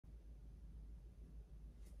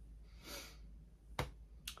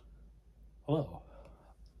Hello.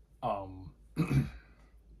 Um,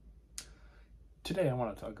 Today I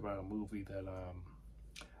want to talk about a movie that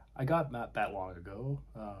I got not that long ago.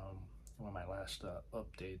 One of my last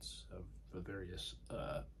updates of the various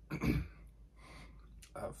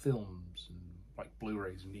films and like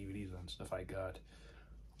Blu-rays and DVDs and stuff I got.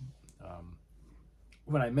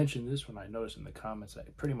 When I mentioned this, when I noticed in the comments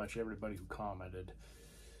that pretty much everybody who commented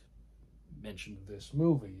mentioned this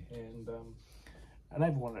movie, and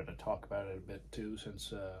I've wanted to talk about it a bit too,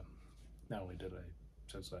 since not only did I,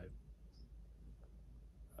 since I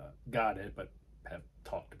got it, but have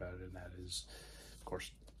talked about it, and that is, of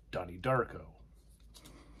course, Donnie Darko.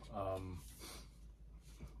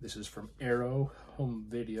 This is from Arrow Home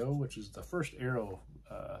Video, which is the first Arrow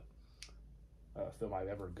film I've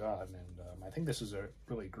ever gotten, and I think this is a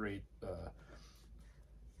really great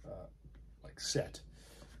like set.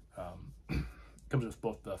 Comes with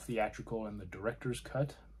both the theatrical and the director's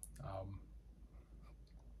cut.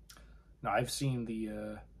 Now I've seen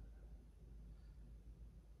the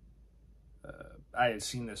I had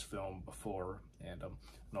seen this film before, and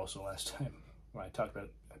also last time when I talked about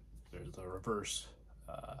it, there's the reverse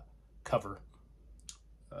cover,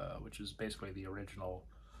 which is basically the original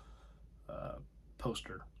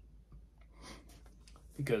poster,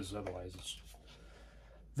 because otherwise it's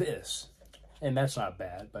this, and that's not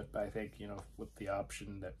bad. But I think, you know, with the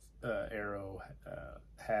option that Arrow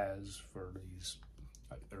has for these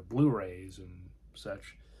their Blu-rays and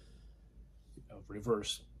such, you know,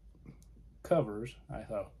 reverse covers, I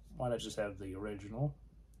thought, why not just have the original?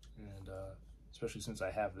 And especially since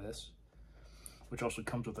I have this, which also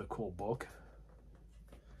comes with a cool book.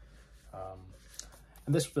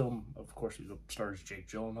 And this film, of course, stars Jake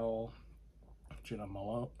Gyllenhaal, Jena,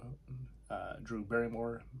 Malone, Drew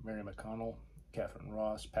Berrymore, Mary McConnell, Catherine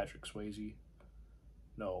Ross, Patrick Swayze,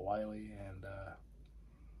 Noah Wiley, and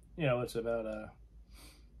you know, it's about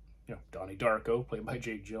you know, Donnie Darko, played by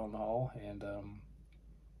Jake Gyllenhaal, and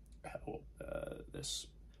this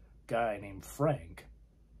guy named Frank,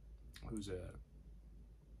 who's a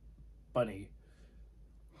bunny,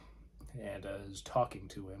 and is talking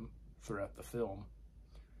to him throughout the film,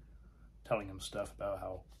 telling him stuff about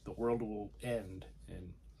how the world will end.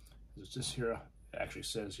 And it's just here, it actually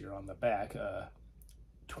says here on the back,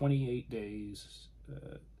 28 days,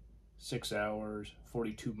 6 hours,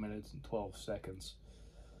 42 minutes, and 12 seconds.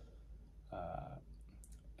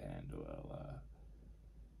 And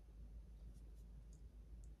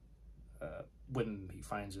when he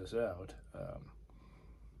finds this out,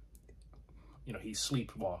 you know, he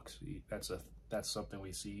sleepwalks. That's something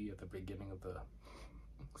we see at the beginning of the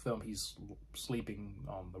film. He's sleeping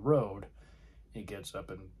on the road. He gets up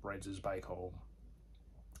and rides his bike home,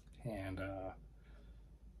 and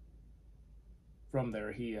from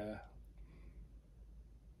there he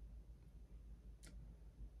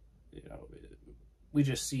you know, we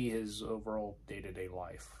just see his overall day-to-day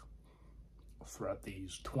life throughout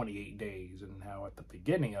these 28 days, and how at the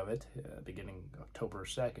beginning of it, beginning October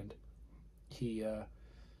 2nd, he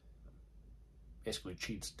basically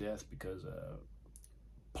cheats death because a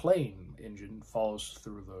plane engine falls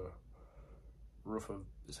through the roof of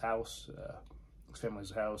his house, his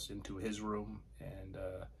family's house, into his room, and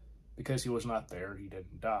because he was not there, he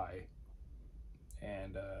didn't die.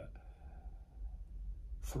 And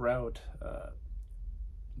throughout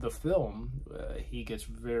the film, he gets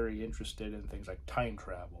very interested in things like time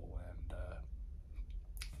travel, and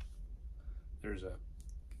there's a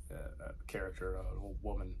character, an old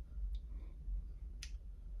woman,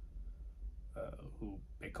 who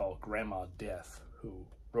they call Grandma Death, who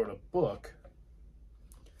wrote a book,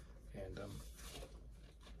 and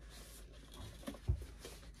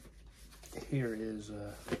here is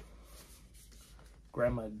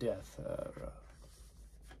Grandma Death,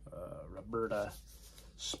 Roberta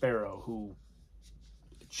Sparrow, who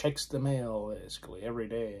checks the mail basically every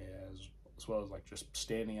day, as well as like just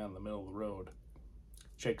standing on the middle of the road,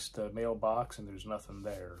 checks the mailbox and there's nothing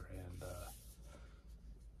there. And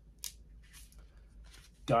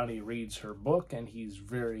Donnie reads her book and he's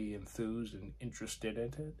very enthused and interested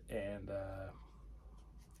in it, and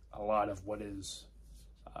a lot of what is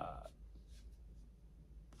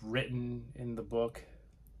written in the book,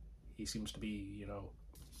 he seems to be, you know,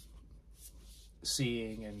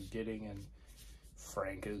 seeing and getting, and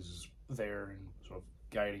Frank is there and sort of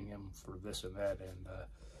guiding him for this and that. And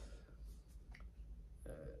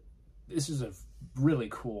this is a really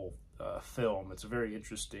cool film. It's very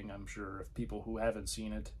interesting. I'm sure if people who haven't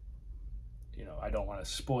seen it, you know, I don't want to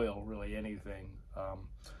spoil really anything,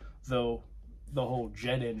 though the whole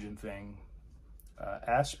jet engine thing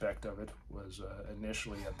aspect of it was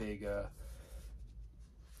initially a big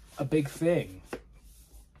a big thing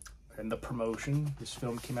in the promotion. This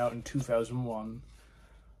film came out in 2001,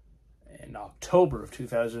 in October of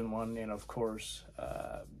 2001, and of course,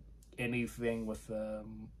 anything with,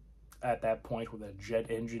 at that point, with a jet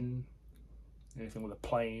engine, anything with a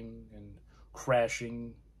plane and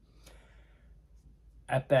crashing,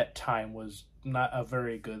 at that time was not a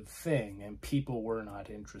very good thing, and people were not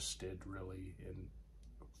interested really in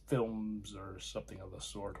films or something of the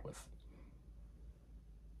sort with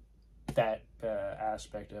that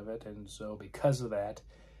aspect of it. And so because of that,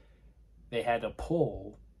 they had to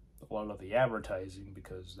pull a lot of the advertising,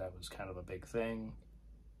 because that was kind of a big thing.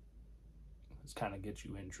 It's kind of gets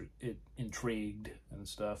you intrigued and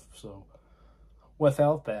stuff. So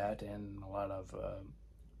without that, and a lot of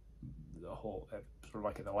the whole, sort of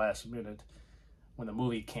like at the last minute, when the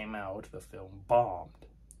movie came out, the film bombed.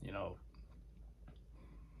 You know,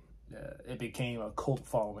 it became a cult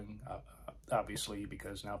following, obviously,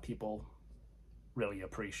 because now people really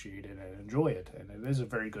appreciate it and enjoy it, and it is a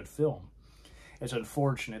very good film. It's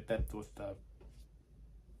unfortunate that with the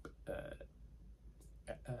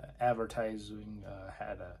advertising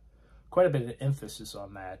had quite a bit of emphasis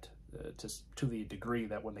on that, to the degree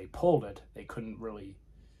that when they pulled it, they couldn't really,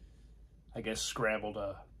 I guess, scramble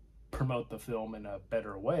to promote the film in a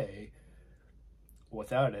better way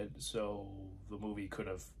without it. So the movie could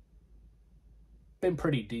have been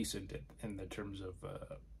pretty decent in the terms of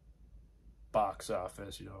box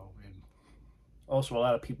office, you know. And also, a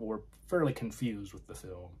lot of people were fairly confused with the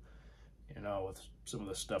film, you know, with some of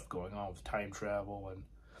the stuff going on with time travel and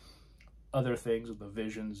other things, with the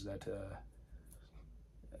visions that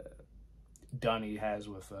Donnie has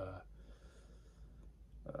with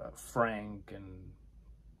Frank, and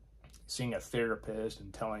seeing a therapist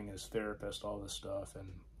and telling his therapist all this stuff, and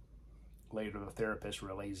later the therapist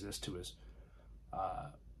relays this to his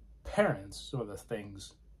parents, some of the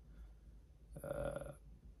things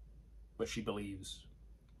which she believes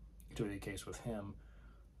to be the case with him.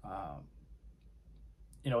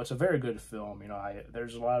 You know, it's a very good film. You know,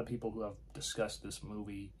 there's a lot of people who have discussed this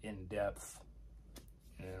movie in depth.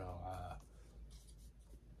 You know,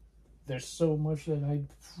 there's so much that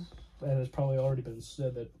has probably already been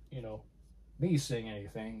said that, you know, me saying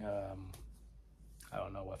anything, I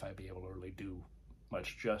don't know if I'd be able to really do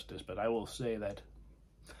much justice, but I will say that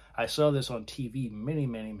I saw this on TV many,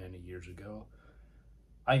 many, many years ago.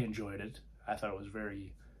 I enjoyed it. I thought it was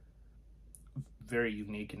very, very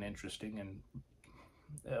unique and interesting, and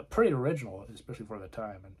pretty original, especially for the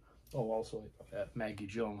time. And also Maggie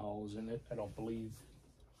Gyllenhaal was in it. I don't believe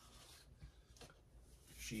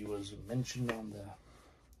she was mentioned on the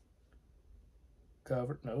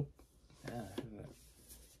cover. Nope.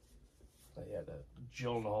 But yeah, the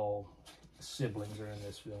Gyllenhaal siblings are in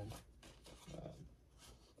this film.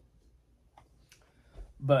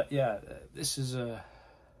 But yeah, this is a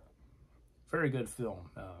very good film.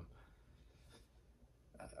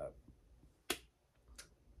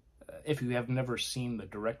 If you have never seen the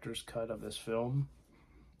director's cut of this film,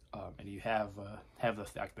 and you have the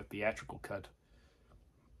theatrical cut,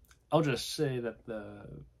 I'll just say that the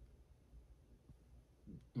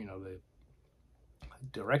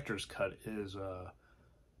director's cut is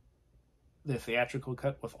the theatrical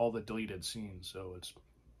cut with all the deleted scenes. So it's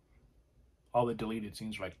all the deleted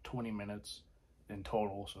scenes are like 20 minutes in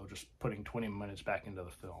total. So just putting 20 minutes back into the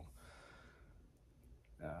film.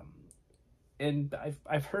 And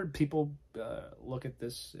I've heard people look at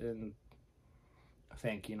this and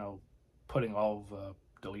think, you know, putting all of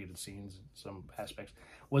deleted scenes in some aspects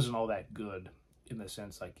wasn't all that good, in the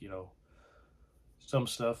sense, like, you know, some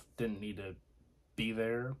stuff didn't need to be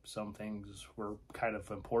there. Some things were kind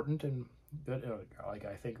of important and good. Like,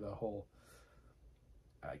 I think the whole,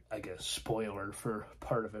 I guess, spoiler for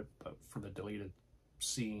part of it, but for the deleted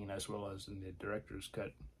scene, as well as in the director's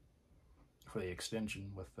cut for the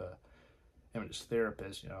extension with him and his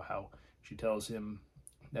therapist, you know, how she tells him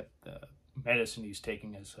that the medicine he's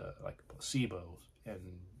taking is like placebos, and,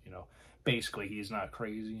 you know, basically he's not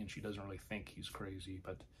crazy, and she doesn't really think he's crazy,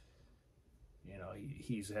 but, you know,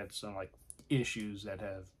 he's had some, like, issues that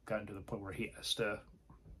have gotten to the point where he has to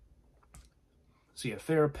see a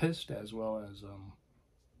therapist, as well as,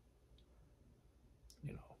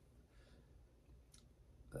 you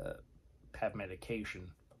know, have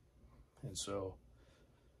medication. And so,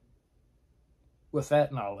 with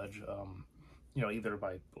that knowledge, you know, either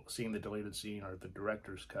by seeing the deleted scene or the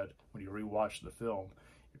director's cut, when you rewatch the film,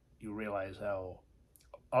 you realize how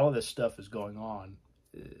all of this stuff is going on.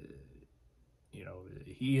 You know,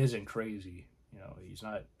 he isn't crazy. You know, he's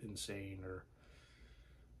not insane or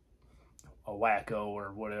a wacko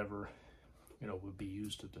or whatever, you know, would be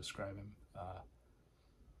used to describe him.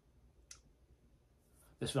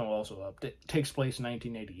 this film also takes place in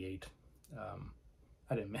 1988.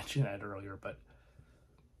 I didn't mention that earlier, but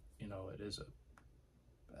you know, it is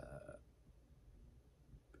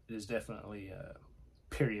definitely a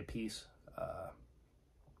period piece,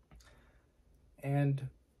 and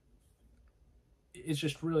it's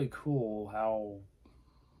just really cool how,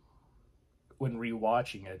 when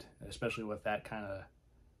rewatching it, especially with that kind of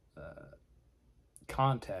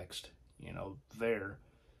context, you know, there,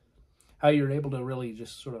 how you're able to really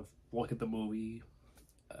just sort of look at the movie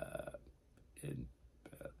in,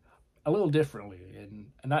 a little differently,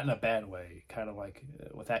 and not in a bad way. Kind of like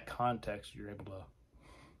with that context, you're able to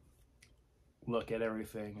look at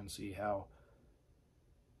everything and see how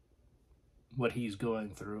what he's going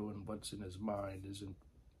through and what's in his mind isn't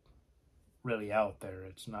really out there.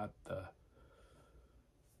 It's not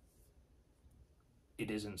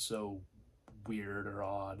it isn't so weird or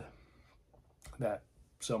odd that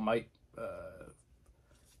some might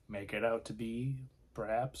make it out to be,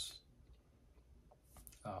 perhaps,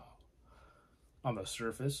 on the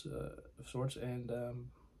surface of sorts. And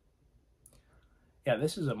yeah,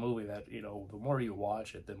 this is a movie that, you know, the more you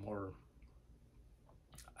watch it, the more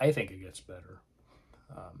I think it gets better.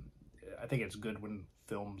 I think it's good when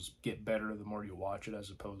films get better the more you watch it, as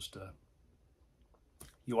opposed to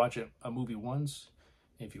you watch a movie once,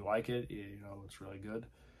 if you like it, you know, it's really good.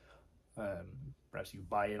 Perhaps you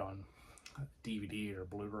buy it on DVD or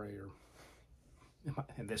Blu-ray, or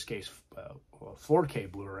in this case,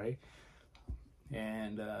 4K Blu-ray,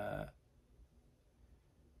 and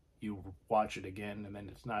you watch it again, and then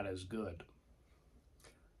it's not as good.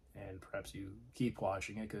 And perhaps you keep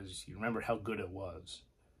watching it because you remember how good it was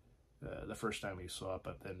the first time you saw it,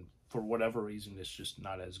 but then for whatever reason, it's just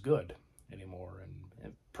not as good anymore.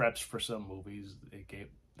 And perhaps for some movies,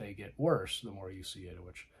 they get worse the more you see it,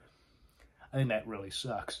 which I think that really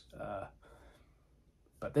sucks.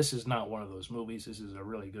 But this is not one of those movies. This is a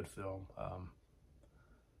really good film.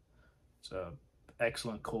 It's a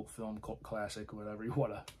excellent cult film, cult classic, whatever you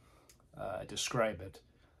want to describe it.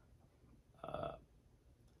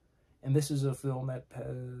 And this is a film that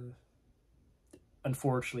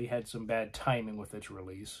unfortunately had some bad timing with its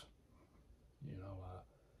release. You know,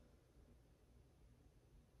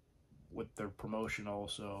 with their promotion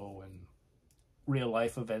also, and real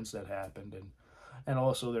life events that happened, and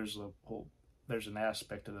also there's an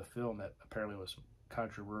aspect of the film that apparently was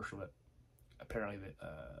controversial. That apparently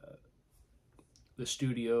the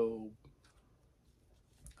studio,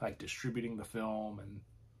 like, distributing the film, and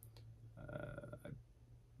I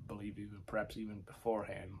believe perhaps even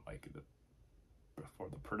beforehand, like before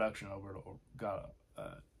the production over got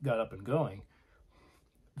up and going,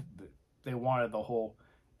 they wanted the whole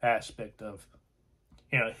aspect of,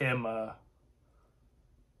 you know, him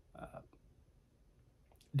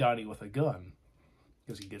Donnie with a gun,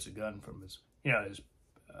 because he gets a gun from his, you know, his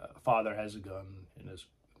father has a gun in his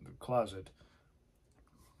closet.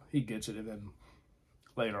 He gets it, and then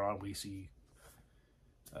later on we see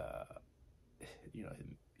you know,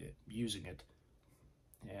 him using it,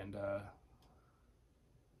 and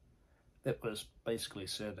it was basically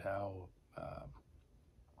said how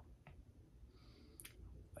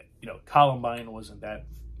you know, Columbine wasn't that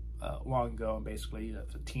long ago, and basically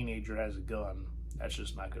if a teenager has a gun, that's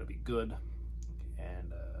just not going to be good.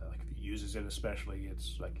 And like, if he uses it, especially,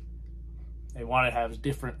 it's like they want to have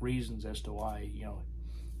different reasons as to why, you know,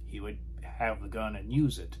 he would have the gun and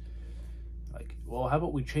use it. Like, well, how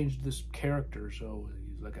about we change this character so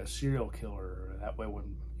he's like a serial killer? That way,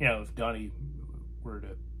 when, you know, if Donnie were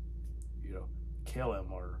to, you know, kill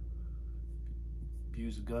him or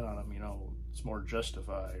use a gun on him, you know, it's more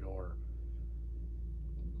justified. Or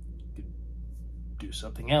you could do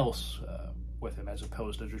something else with him, as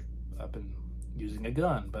opposed to just up and using a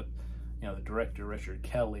gun. But, you know, the director, Richard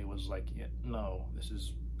Kelly, was like, yeah, no, this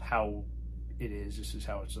is how it is. This is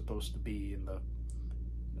how it's supposed to be in the,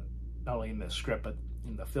 not only in the script, but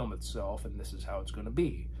in the film itself, and this is how it's going to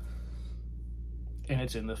be. And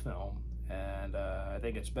it's in the film, and I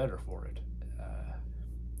think it's better for it.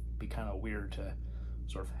 It'd be kind of weird to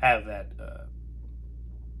sort of have that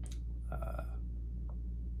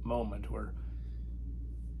moment where,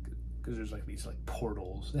 because there's like these like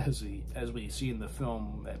portals as we see in the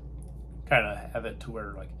film that kind of have it to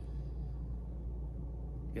where, like,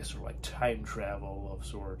 I guess, sort of like time travel of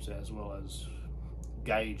sorts, as well as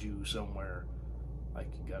guide you somewhere. Like,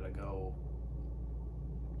 you gotta go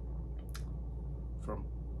from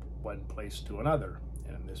one place to another.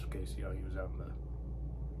 And in this case, you know, he was out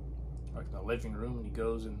in the living room, and he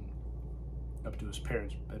goes and up to his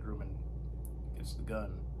parents' bedroom and gets the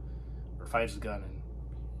gun, or finds the gun and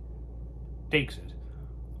takes it.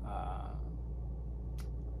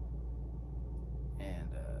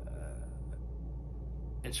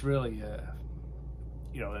 it's really,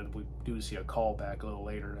 you know, and we do see a callback a little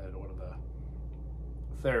later at one of the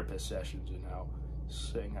therapist sessions, and how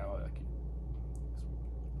saying how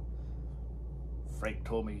Frank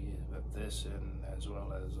told me about this, and as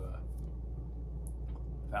well as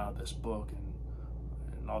found this book,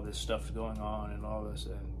 and all this stuff's going on, and all this,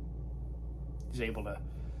 and he's able to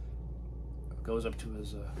goes up to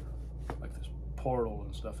his like this portal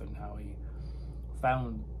and stuff, and how he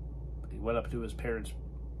went up to his parents'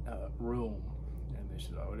 room, and they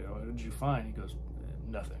said, "Oh, what did you find?" He goes,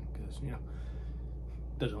 "Nothing," because, you know,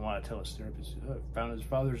 doesn't want to tell his therapist. Oh, found his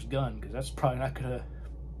father's gun, because that's probably not gonna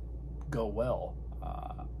go well.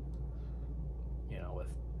 You know,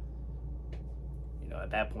 with, you know,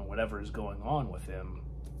 at that point, whatever is going on with him,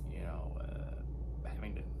 you know,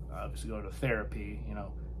 having to obviously go to therapy, you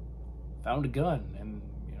know, found a gun, and,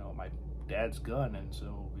 you know, my dad's gun, and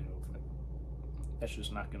so, you know, that's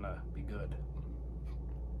just not gonna be good.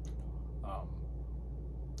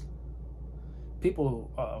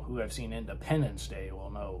 People who have seen Independence Day will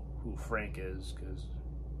know who Frank is, because,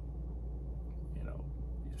 you know,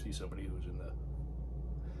 you see somebody who's in the,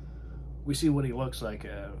 we see what he looks like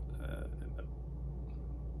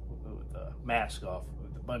with the mask off,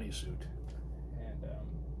 with the bunny suit, and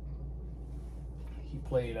he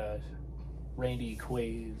played Randy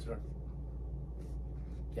Quaid's, or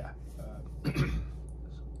yeah, his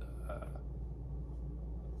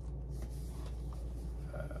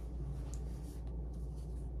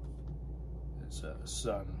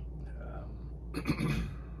son.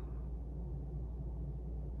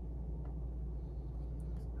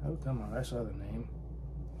 Oh, come on, I saw the name.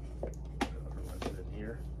 Otherwise, it in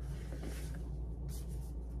here.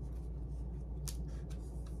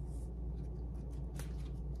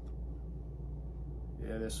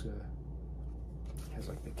 Yeah, this has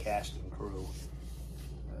like the cast and crew.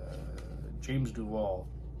 James Duvall.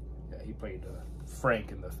 Yeah, he played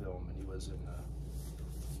Frank in the film, and he was in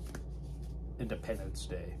Independence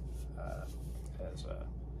Day as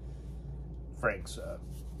Frank's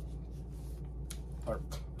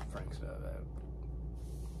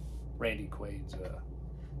Randy Quaid's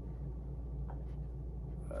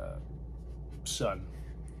son.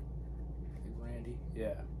 Randy,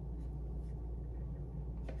 yeah.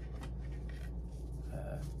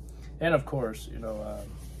 And of course, you know,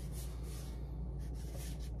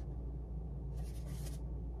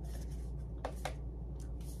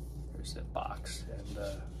 there's that box, and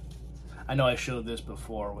I know I showed this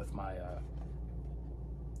before with my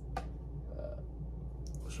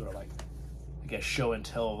sort of like, I guess, show and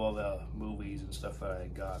tell of all the movies and stuff that I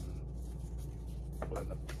had gotten in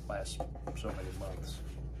the last so many months.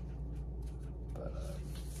 But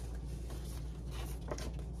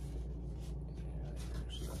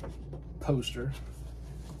here's a poster,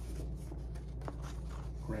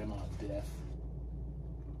 Grandma Death,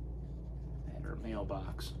 and her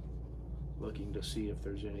mailbox, looking to see if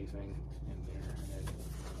there's anything in there.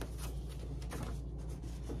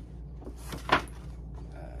 And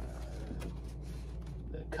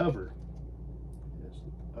the cover is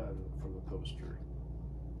for the poster.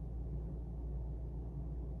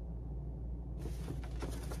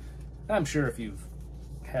 I'm sure if you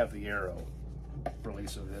have the Arrow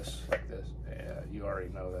release of this, like this, you already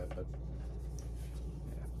know that, but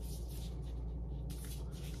yeah.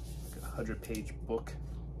 Like a 100-page book,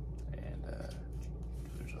 and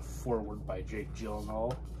there's a foreword by Jake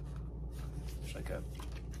Gyllenhaal. There's like a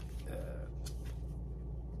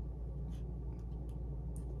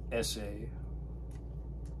essay,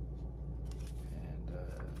 and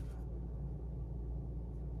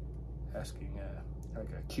asking like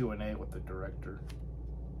a Q&A with the director.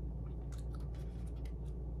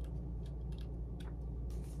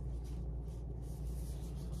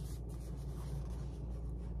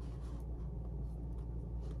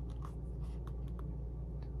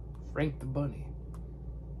 Frank the Bunny.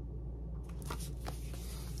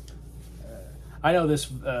 I know this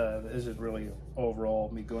isn't really overall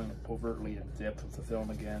me going overtly in depth with the film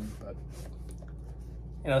again, but,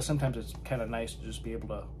 you know, sometimes it's kind of nice to just be able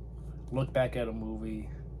to look back at a movie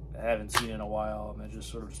I haven't seen in a while, and then just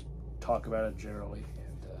sort of talk about it generally.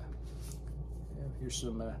 And yeah, here's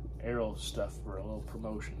some Arrow stuff for a little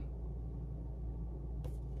promotion,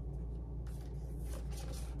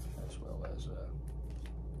 as well as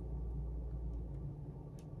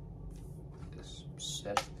this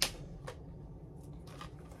set.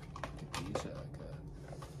 These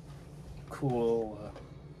cool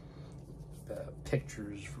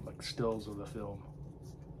pictures from like stills of the film.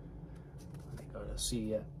 I go to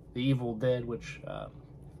see The Evil Dead, which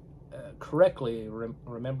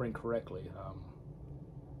remembering correctly,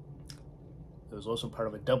 It was also part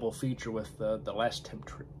of a double feature with The Last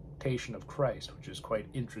Temptation of Christ, which is quite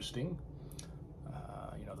interesting.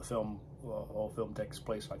 You know, the whole film takes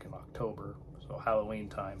place like in October, so Halloween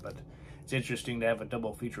time, but it's interesting to have a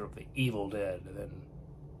double feature of The Evil Dead and then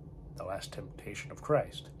The Last Temptation of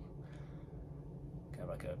Christ. Kind of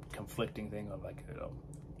like a conflicting thing of, like, you know,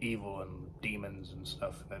 evil and demons and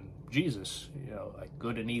stuff, and Jesus, you know, like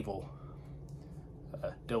good and evil.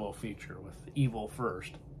 Double feature with evil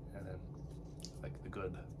first and then like the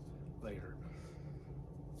good later.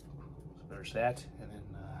 So there's that, and then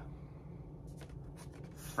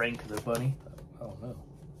Frank the Bunny. Oh no.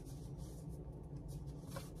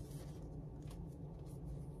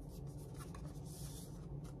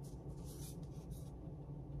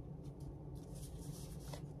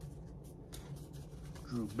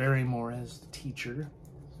 Drew Barrymore as the teacher,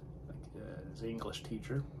 as the English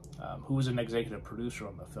teacher, who was an executive producer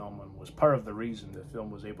on the film and was part of the reason the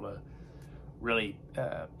film was able to really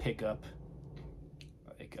pick up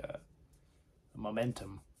like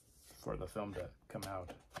momentum for the film to come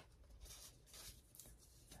out.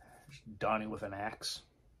 Donnie with an axe,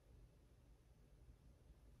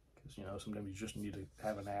 because, you know, sometimes you just need to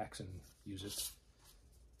have an axe and use it.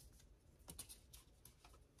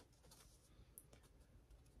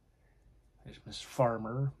 There's Miss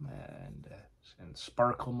Farmer and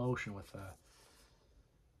Sparkle Motion with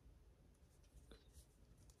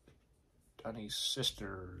Donnie's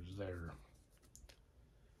sisters there.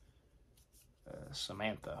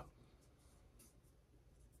 Samantha.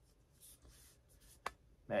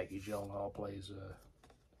 Maggie Gyllenhaal plays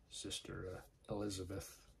sister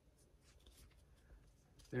Elizabeth.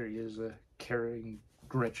 There he is, carrying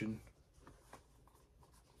Gretchen.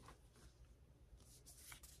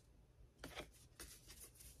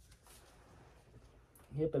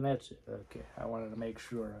 Yep, and that's it. Okay, I wanted to make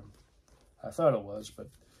sure. I thought it was, but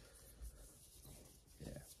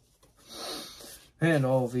yeah. And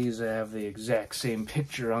all these have the exact same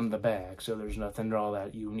picture on the back, so there's nothing all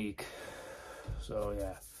that unique. So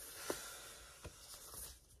yeah,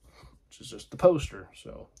 which is just the poster.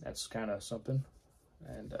 So that's kind of something.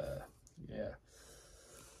 And yeah,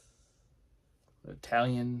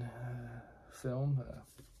 Italian film,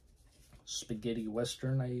 spaghetti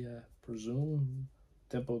western, I presume.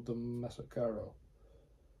 Tempo di Massacaro.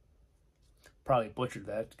 Probably butchered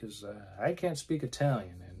that because I can't speak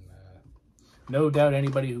Italian, and no doubt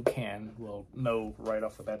anybody who can will know right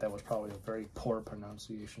off the bat that was probably a very poor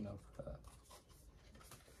pronunciation of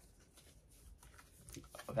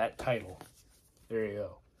that title. There you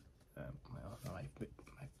go. Well, my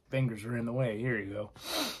fingers are in the way. Here you go.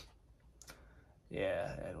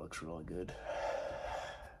 Yeah, that looks really good.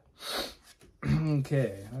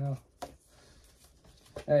 Okay, well,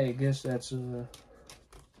 I guess that's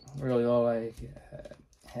really all I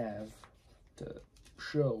have to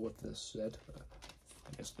show with this set.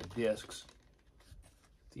 I guess the discs,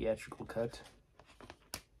 theatrical cut,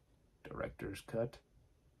 director's cut,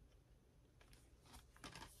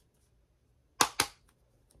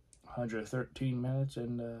 113 minutes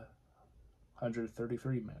and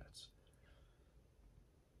 133 minutes.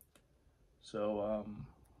 So,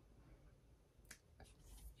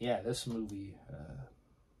 yeah, this movie,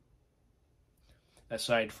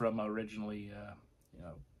 aside from originally, you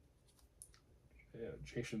know,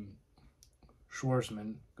 Jason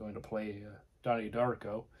Schwartzman going to play Donnie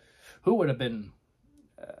Darko, who would have been,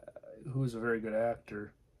 who was a very good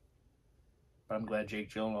actor. But I'm glad Jake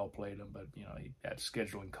Gyllenhaal played him. But you know, he had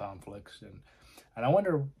scheduling conflicts, and I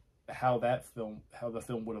wonder how the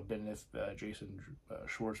film would have been if Jason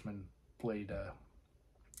Schwartzman played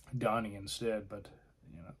Donnie instead. But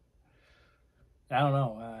you know, I don't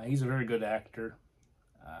know. He's a very good actor.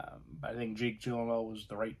 I think Jake Gyllenhaal was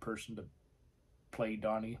the right person to play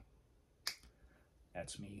Donnie.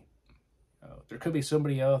 That's me. There could be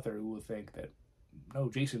somebody out there who would think that, no,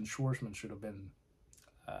 Jason Schwartzman should have been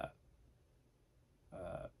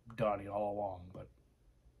Donnie all along, but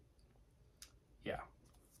yeah.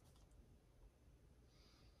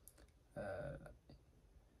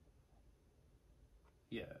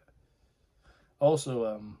 Yeah.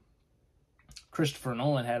 Also, Christopher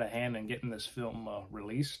Nolan had a hand in getting this film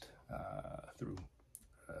released through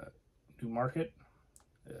New Market,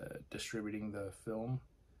 distributing the film,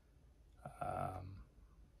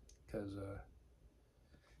 because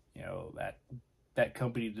you know, that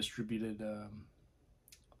company distributed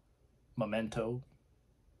Memento,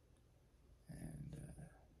 and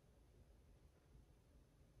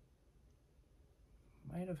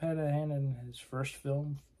might have had a hand in his first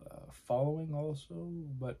film, Following, also.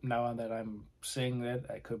 But now that I'm saying that,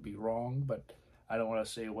 I could be wrong, but I don't want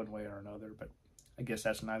to say one way or another. But I guess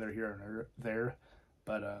that's neither here nor there.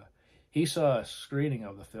 But he saw a screening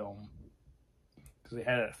of the film because they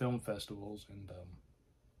had it at film festivals,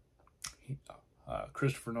 and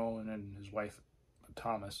Christopher Nolan and his wife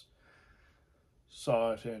Thomas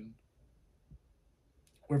saw it and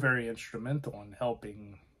were very instrumental in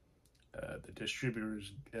helping the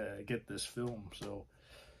distributors get this film. So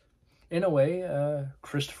in a way,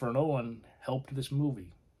 Christopher Nolan helped this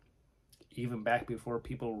movie, even back before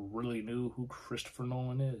people really knew who Christopher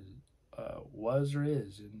Nolan was or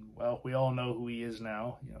is. And well, we all know who he is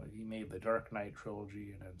now. You know, he made the Dark Knight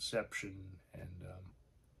trilogy and Inception and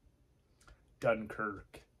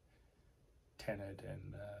Dunkirk, Tenet,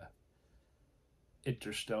 and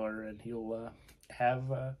Interstellar, and he'll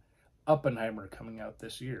have Oppenheimer coming out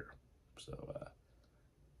this year. So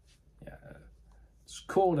yeah, it's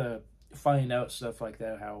cool to find out stuff like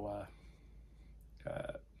that, how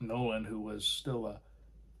Nolan, who was still a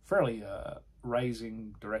fairly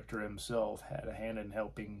rising director himself, had a hand in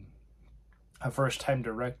helping a first-time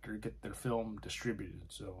director get their film distributed.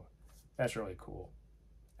 So that's really cool.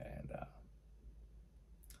 And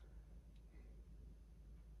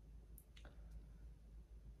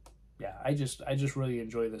yeah, I just really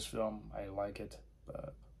enjoy this film. I like it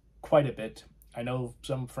quite a bit. I know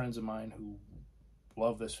some friends of mine who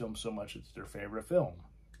love this film so much it's their favorite film,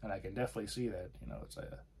 and I can definitely see that. You know, it's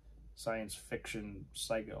a science fiction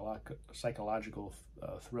psychological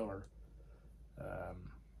thriller.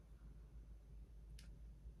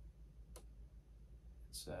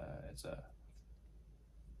 It's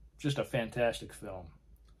just a fantastic film.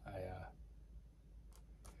 I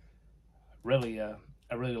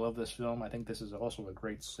really love this film. I think this is also a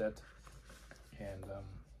great set, and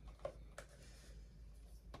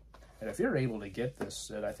if you're able to get this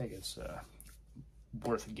set, I think it's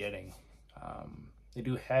worth getting. They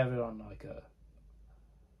do have it on like a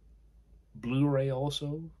Blu-ray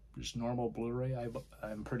also, just normal Blu-ray.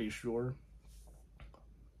 I'm pretty sure.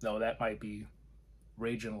 No, that might be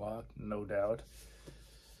region locked, no doubt.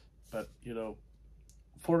 But you know,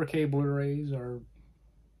 4K Blu-rays are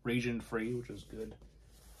region free, which is good.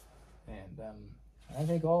 And I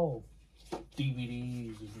think all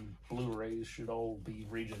DVDs and Blu-rays should all be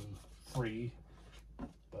region free.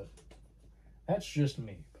 But that's just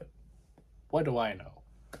me. But what do I know?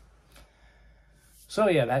 So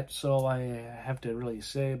yeah, that's all I have to really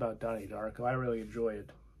say about Donnie Darko. I really enjoy it,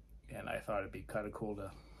 and I thought it'd be kind of cool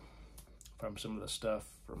to, from some of the stuff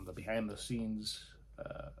from the behind the scenes,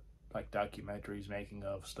 like documentaries, making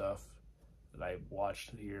of stuff that I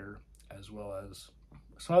watched here, as well as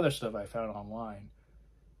some other stuff I found online.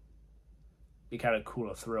 Be kind of cool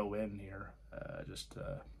to throw in here, just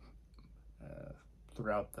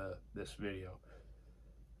throughout this video.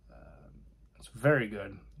 It's very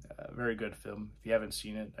good film. If you haven't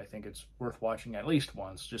seen it, I think it's worth watching at least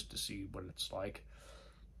once just to see what it's like.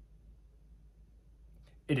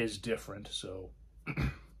 It is different, so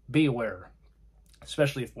be aware,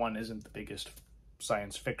 especially if one isn't the biggest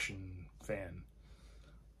science fiction fan.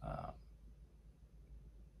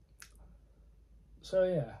 So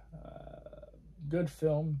yeah, good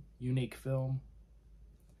film, unique film.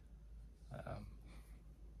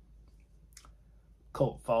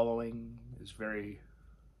 Cult following is very.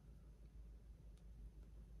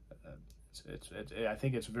 I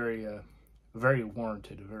think it's very, very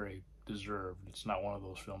warranted, very deserved. It's not one of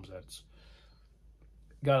those films that's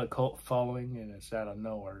got a cult following and it's out of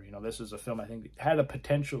nowhere. You know, this is a film I think had a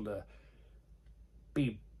potential to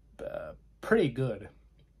be pretty good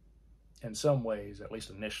in some ways, at least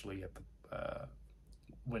initially at the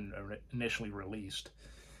when initially released.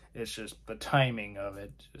 It's just the timing of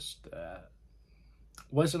it just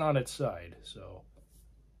wasn't on its side. So,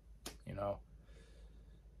 you know,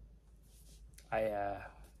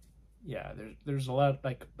 yeah, there's a lot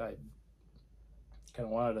like I kind of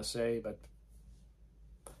wanted to say, but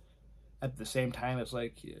at the same time, it's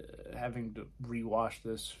like having to rewatch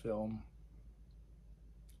this film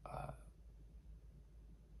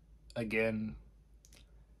again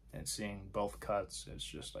and seeing both cuts. It's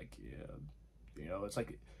just like, you know, it's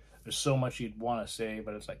like there's so much you'd want to say,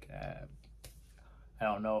 but it's like I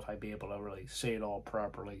don't know if I'd be able to really say it all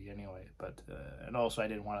properly anyway. But and also I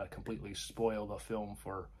didn't want to completely spoil the film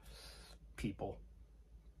for people.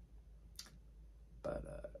 But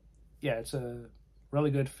yeah, it's a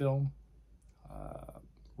really good film.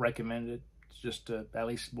 Recommend it just at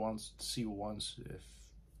least once, see once if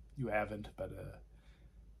you haven't. But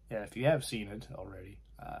yeah, if you have seen it already,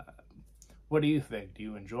 what do you think? Do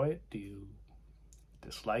you enjoy it? Do you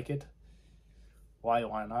dislike it? Why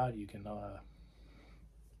not? You can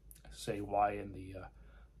say why in the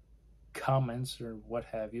comments or what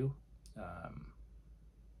have you.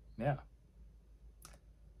 yeah.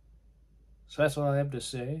 So that's all I have to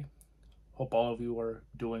say. Hope all of you are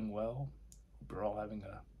doing well. Hope you're all having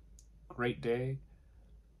a great day,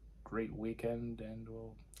 great weekend, and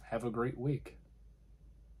we'll have a great week.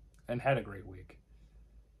 And had a great week.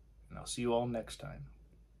 And I'll see you all next time.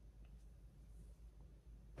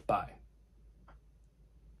 Bye.